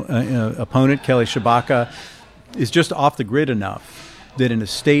 Republican opponent, Kelly Tshibaka, is just off the grid enough that in a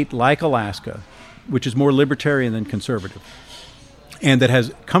state like Alaska, which is more libertarian than conservative, and that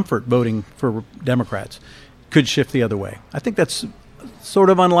has comfort voting for Democrats, could shift the other way. I think that's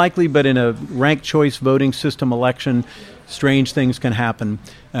sort of unlikely, but in a ranked choice voting system election, strange things can happen.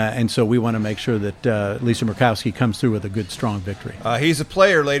 And so we want to make sure that Lisa Murkowski comes through with a good, strong victory. He's a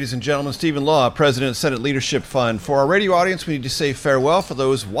player, ladies and gentlemen. Stephen Law, President of Senate Leadership Fund. For our radio audience, we need to say farewell. For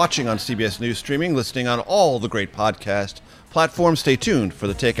those watching on CBS News streaming, listening on all the great podcast platforms, stay tuned for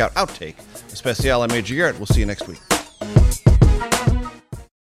the Takeout Outtake. Especial, I'm Major Garrett. We'll see you next week.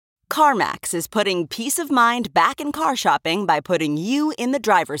 CarMax is putting peace of mind back in car shopping by putting you in the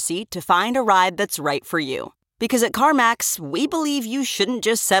driver's seat to find a ride that's right for you. Because at CarMax, we believe you shouldn't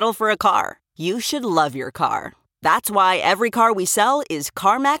just settle for a car. You should love your car. That's why every car we sell is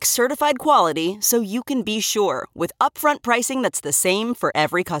CarMax certified quality, so you can be sure with upfront pricing that's the same for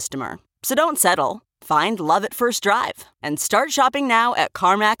every customer. So don't settle. Find love at first drive and start shopping now at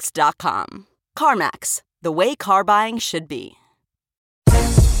CarMax.com. CarMax, the way car buying should be.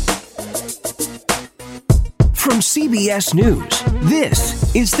 From CBS News,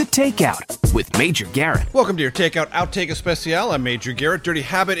 this is The Takeout with Major Garrett. Welcome to your Takeout Outtake Especial. I'm Major Garrett. Dirty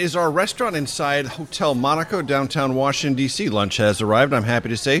Habit is our restaurant inside Hotel Monaco, downtown Washington, D.C. Lunch has arrived, I'm happy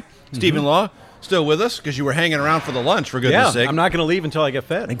to say. Stephen Law, still with us because you were hanging around for the lunch, for goodness sake. I'm not going to leave until I get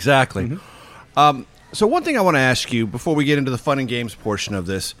fed. Exactly. So one thing I want to ask you before we get into the fun and games portion of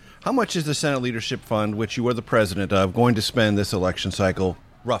this, how much is the Senate Leadership Fund, which you are the president of, going to spend this election cycle,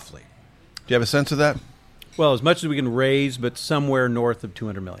 roughly? Do you have a sense of that? Well, as much as we can raise, but somewhere north of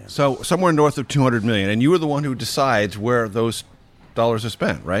 $200 million. So somewhere north of $200 million. And you are the one who decides where those dollars are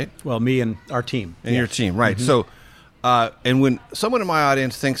spent, right? Well, me and our team. And your team, right. So, and when someone in my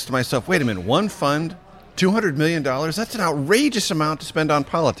audience thinks to myself, wait a minute, one fund, $200 million, that's an outrageous amount to spend on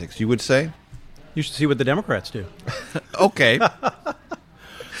politics, you would say? You should see what the Democrats do. Okay.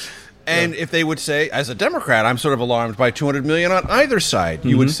 And if they would say, as a Democrat, I'm sort of alarmed by $200 million on either side,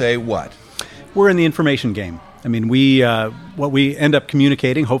 you would say what? We're in the information game. I mean, what we end up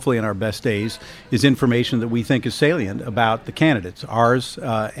communicating, hopefully in our best days, is information that we think is salient about the candidates, ours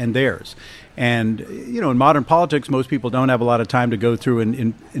and theirs. And, in modern politics, most people don't have a lot of time to go through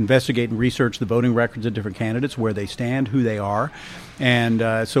and investigate and research the voting records of different candidates, where they stand, who they are.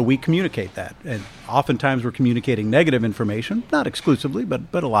 And so we communicate that. And oftentimes we're communicating negative information, not exclusively,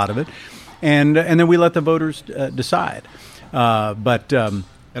 but a lot of it. And then we let the voters decide.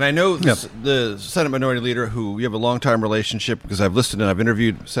 And I know the Senate Minority Leader, who you have a long-time relationship, because I've listened and I've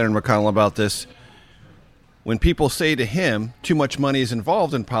interviewed Senator McConnell about this. When people say to him, too much money is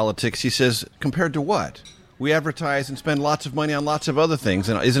involved in politics, he says, compared to what? We advertise and spend lots of money on lots of other things.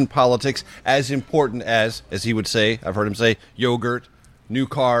 And isn't politics as important as he would say, I've heard him say, yogurt, new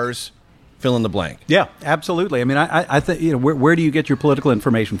cars, fill in the blank? Yeah, absolutely. I mean, I think, where do you get your political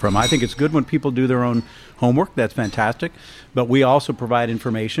information from? I think it's good when people do their own homework. That's fantastic. But we also provide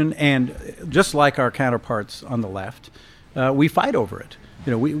information. And just like our counterparts on the left, we fight over it.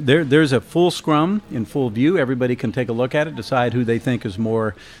 There's a full scrum in full view. Everybody can take a look at it, decide who they think is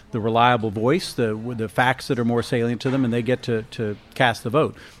more the reliable voice, the facts that are more salient to them, and they get to cast the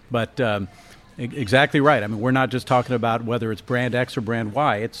vote. But exactly right. I mean, we're not just talking about whether it's brand X or brand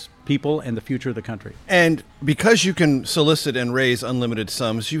Y. It's people and the future of the country. And because you can solicit and raise unlimited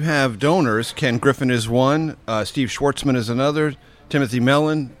sums, you have donors. Ken Griffin is one, Steve Schwartzman is another, Timothy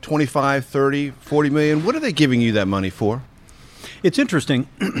Mellon, 25, 30, 40 million. What are they giving you that money for? It's interesting.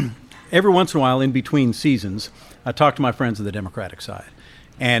 Every once in a while, in between seasons, I talk to my friends on the Democratic side,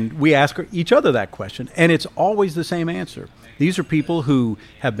 and we ask each other that question, and it's always the same answer. These are people who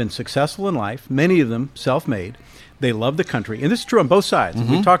have been successful in life, many of them self-made. They love the country, and this is true on both sides.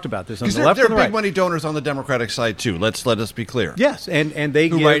 Mm-hmm. We talked about this on the left and the right. There are big money donors on the Democratic side, too. Let us be clear. Yes, and they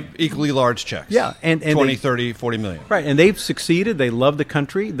write equally large checks. Yeah, and 20, 30, 40 million. Right, and they've succeeded. They love the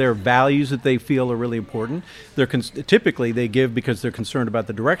country. There are values that they feel are really important. Typically, they give because they're concerned about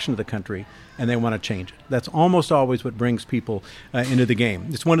the direction of the country, and they want to change it. That's almost always what brings people into the game.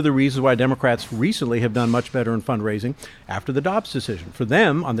 It's one of the reasons why Democrats recently have done much better in fundraising after the Dobbs decision. For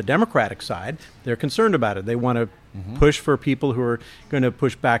them, on the Democratic side, they're concerned about it. They want to push for people who are going to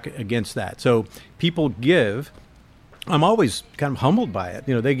push back against that. So people give. I'm always kind of humbled by it.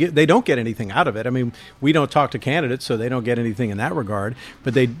 They don't get anything out of it. I mean, we don't talk to candidates, so they don't get anything in that regard.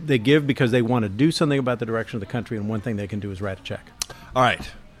 But they give because they want to do something about the direction of the country, and one thing they can do is write a check. All right.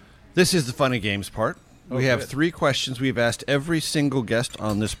 This is the fun and games part. We have 3 questions we've asked every single guest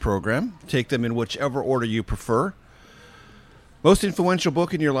on this program. Take them in whichever order you prefer. Most influential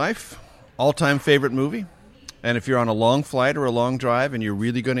book in your life, all-time favorite movie, and if you're on a long flight or a long drive and you're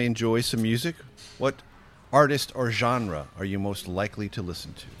really going to enjoy some music, what artist or genre are you most likely to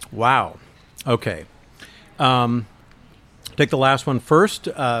listen to? Wow. Okay. Take the last one first.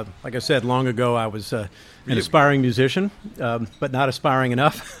 Like I said, long ago I was an aspiring musician, but not aspiring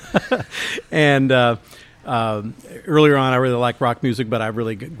enough. And earlier on I really liked rock music, but I've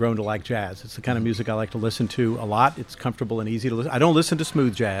really grown to like jazz. It's the kind of music I like to listen to a lot. It's comfortable and easy to listen. I don't listen to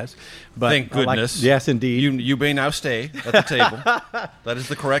smooth jazz. But thank goodness. Yes, indeed. You may now stay at the table. That is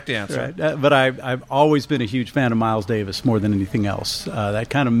the correct answer. Right. But I've always been a huge fan of Miles Davis more than anything else. That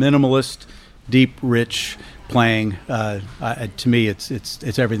kind of minimalist, deep, rich playing, to me,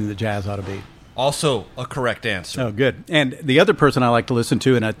 it's everything that jazz ought to be. Also a correct answer. Oh, good. And the other person I like to listen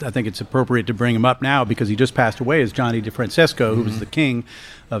to, and I think it's appropriate to bring him up now because he just passed away, is Johnny DeFrancesco, who was the king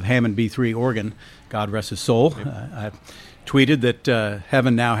of Hammond B3 organ. God rest his soul. I tweeted that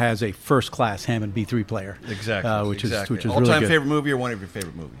Heaven now has a first-class Hammond B3 player. Exactly. Which is really good. All-time favorite movie or one of your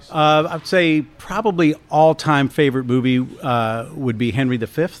favorite movies? I'd say probably all-time favorite movie would be Henry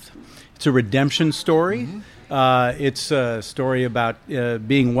V. It's a redemption story. It's a story about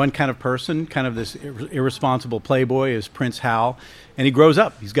being one kind of person, kind of this irresponsible playboy is Prince Hal, and he grows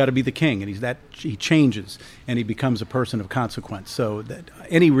up. He's got to be the king, and he changes, and he becomes a person of consequence. So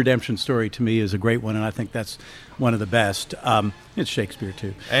any redemption story to me is a great one, and I think that's one of the best. It's Shakespeare,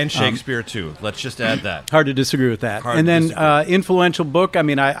 too. And Shakespeare, too. Let's just add that. Hard to disagree with that. And then influential book, I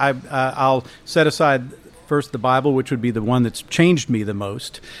mean, I'll set aside first the Bible, which would be the one that's changed me the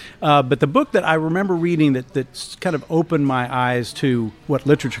most. But the book that I remember reading that's kind of opened my eyes to what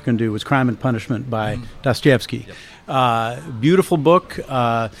literature can do was Crime and Punishment by Dostoevsky. Yep. Beautiful book,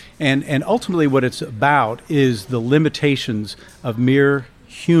 and ultimately what it's about is the limitations of mere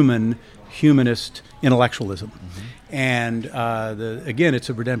humanist intellectualism. And again, it's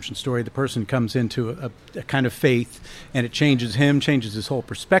a redemption story. The person comes into a kind of faith, and it changes him, changes his whole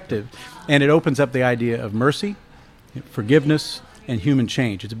perspective, and it opens up the idea of mercy, forgiveness, and human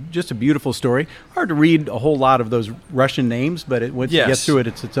change. It's just a beautiful story. Hard to read a whole lot of those Russian names, but once you get through it,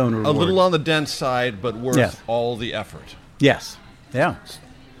 it's its own reward. A little on the dense side, but worth all the effort. Yes. Yeah.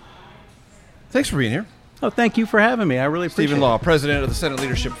 Thanks for being here. Oh, thank you for having me. I really appreciate it. Stephen Law, president of the Senate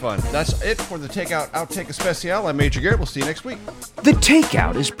Leadership Fund. That's it for the Takeout Outtake Especial. I'm Major Garrett. We'll see you next week. The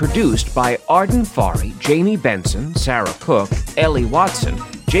Takeout is produced by Arden Farhi, Jamie Benson, Sarah Cook, Ellie Watson,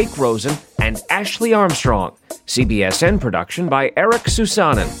 Jake Rosen, and Ashley Armstrong. CBSN production by Eric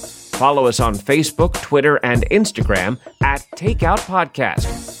Susanen. Follow us on Facebook, Twitter, and Instagram at Takeout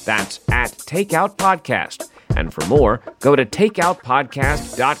Podcast. That's at Takeout Podcast. And for more, go to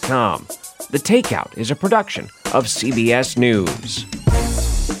takeoutpodcast.com. The Takeout is a production of CBS News.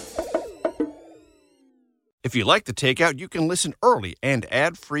 If you like The Takeout, you can listen early and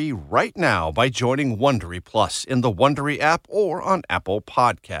ad-free right now by joining Wondery Plus in the Wondery app or on Apple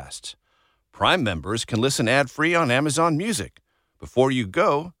Podcasts. Prime members can listen ad-free on Amazon Music. Before you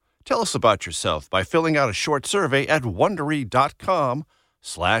go, tell us about yourself by filling out a short survey at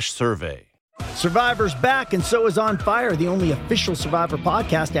Wondery.com/survey. Survivor's back, and so is On Fire, the only official Survivor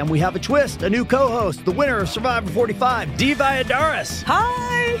podcast, and we have a twist, a new co-host, the winner of Survivor 45, Dee Valladares.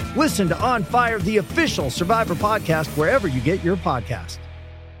 Hi! Listen to On Fire, the official Survivor podcast, wherever you get your podcast.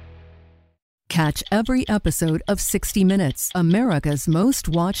 Catch every episode of 60 Minutes, America's most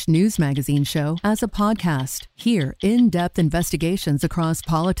watched news magazine show, as a podcast. Hear in-depth investigations across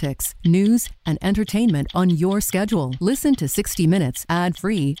politics, news, and entertainment on your schedule. Listen to 60 Minutes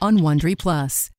ad-free on Wondery Plus.